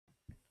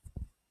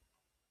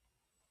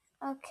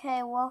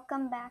Okay,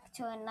 welcome back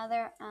to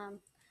another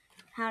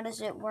How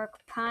Does It Work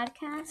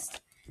podcast.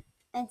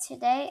 And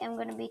today I'm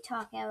going to be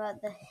talking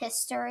about the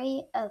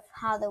history of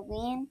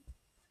Halloween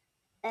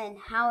and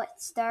how it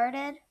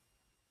started.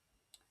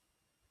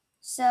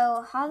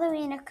 So,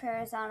 Halloween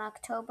occurs on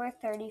October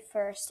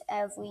 31st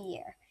every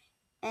year,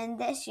 and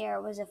this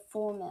year was a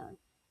full moon.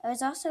 It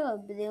was also a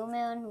blue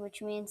moon,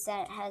 which means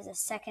that it has a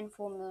second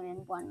full moon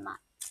in 1 month.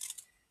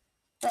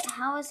 But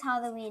how was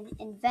Halloween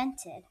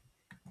invented,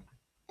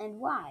 and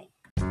why?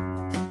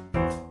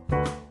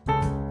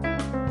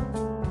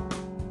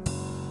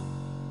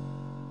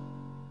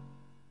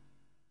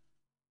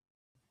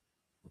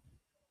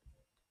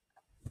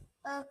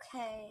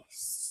 Okay,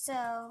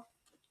 so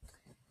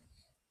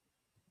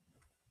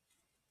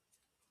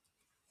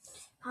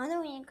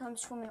Halloween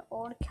comes from an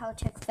old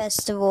Celtic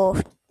festival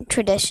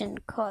tradition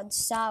called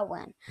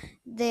Samhain.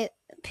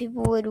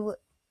 People would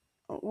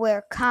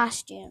wear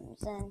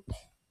costumes and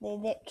they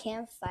lit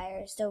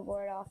campfires to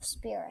ward off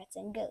spirits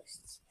and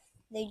ghosts.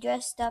 They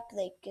dressed up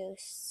like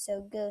ghosts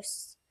so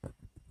ghosts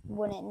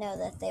wouldn't know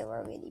that they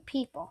were really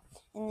people.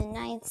 In the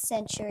 9th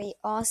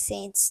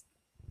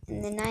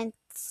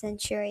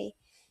century,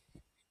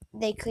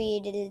 they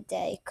created a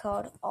day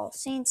called All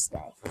Saints'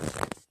 Day,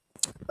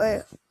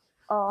 or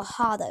All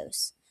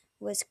Hallows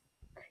was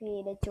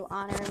created to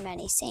honor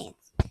many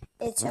saints.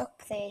 It took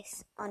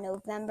place on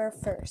November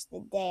 1st, the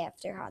day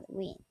after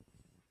Halloween.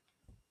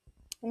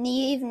 In the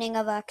evening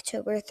of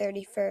October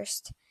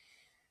 31st,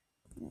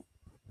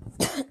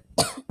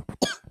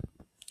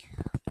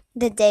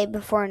 the day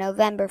before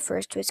November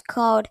 1st was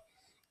called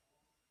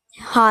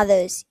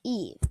Hallows'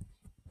 Eve,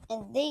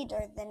 and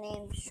later the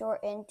name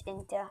shortened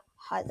into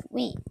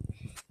Halloween.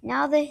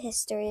 Now the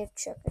history of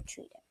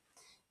trick-or-treating.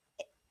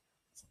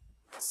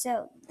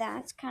 So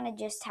that's kind of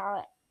just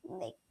how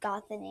it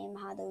got the name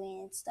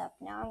Halloween and stuff.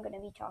 Now I'm going to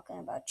be talking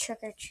about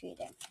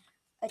trick-or-treating,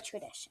 a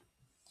tradition.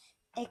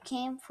 It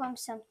came from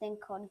something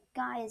called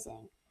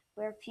guising,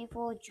 where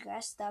people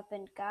dressed up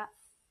and got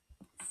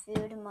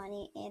food,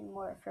 money, and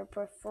more for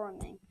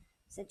performing,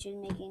 such as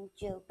making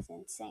jokes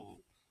and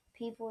singing.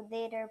 People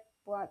later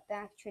brought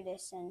back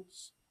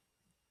traditions,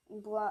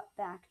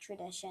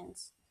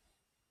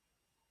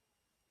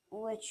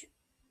 which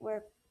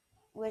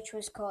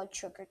was called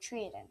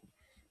trick-or-treating.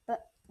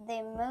 But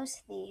they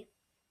mostly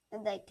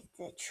liked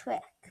the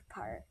trick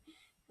part,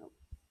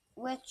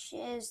 which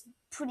is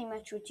pretty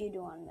much what you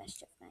do on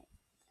Mischief Night.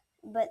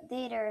 But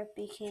later it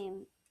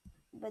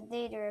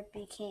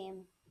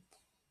became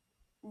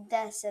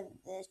less of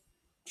the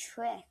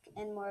trick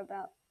and more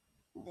about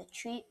the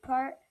treat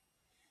part.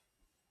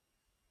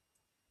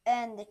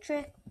 And the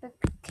trick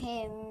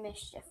became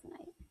Mischief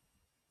Night.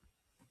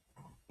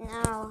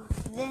 Now,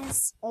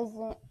 this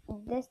doesn't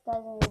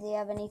really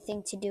have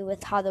anything to do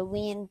with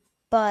Halloween,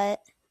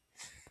 but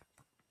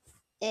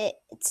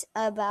it's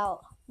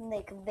about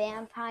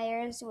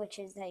vampires, which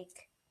is a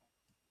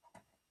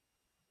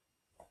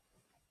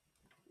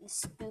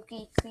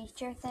spooky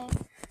creature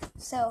thing.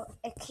 So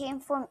it came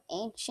from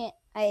ancient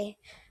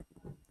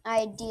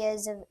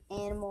ideas of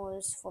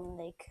animals from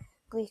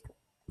Greek,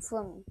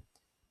 from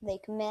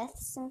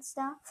myths and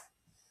stuff.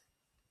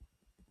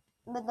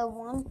 But the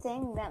one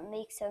thing that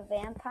makes a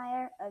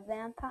vampire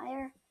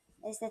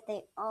is that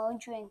they all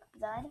drink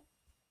blood.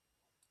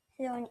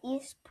 So in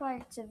east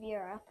parts of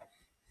Europe,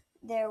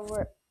 there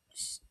were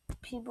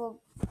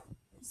people.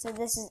 So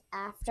this is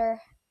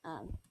after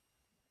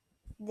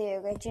the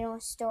original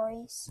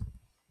stories.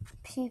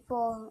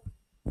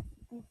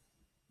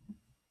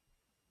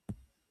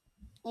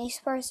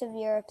 East parts of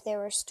Europe, there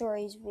were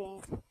stories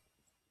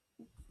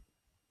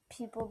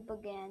people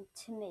began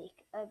to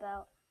make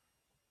about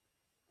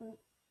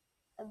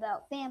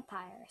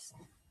vampires.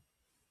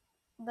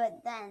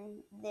 But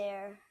then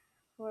there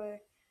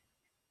were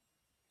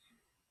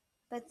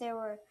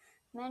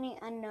many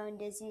unknown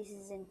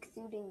diseases,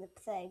 including the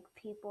plague.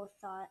 People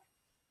thought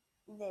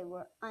they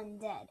were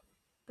undead,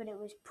 but it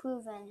was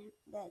proven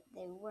that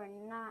they were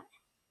not.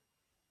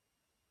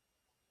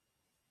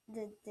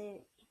 That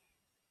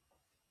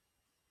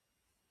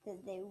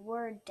they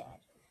were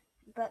dead,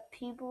 but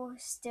people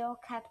still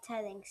kept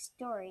telling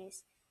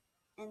stories,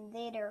 and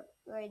later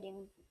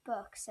writing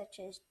books such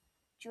as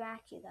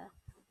Dracula.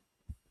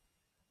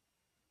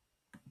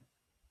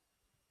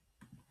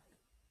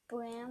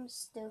 Bram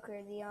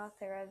Stoker, the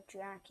author of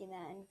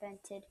Dracula,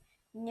 invented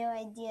new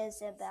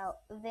ideas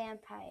about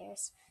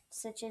vampires,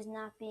 such as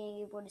not being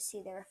able to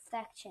see their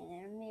reflection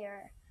in a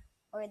mirror,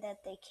 or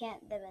that they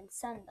can't live in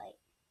sunlight.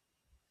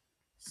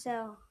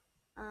 So,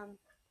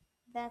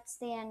 that's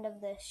the end of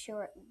this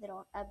short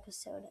little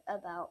episode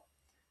about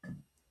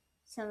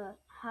some of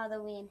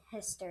Halloween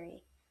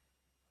history.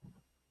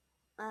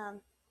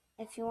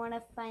 If you want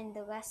to find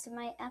the rest of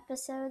my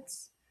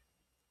episodes,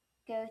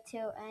 go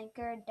to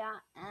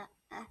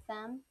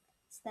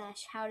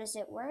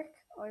anchor.fm/howdoesitwork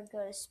or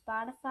go to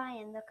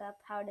Spotify and look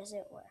up How Does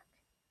It Work.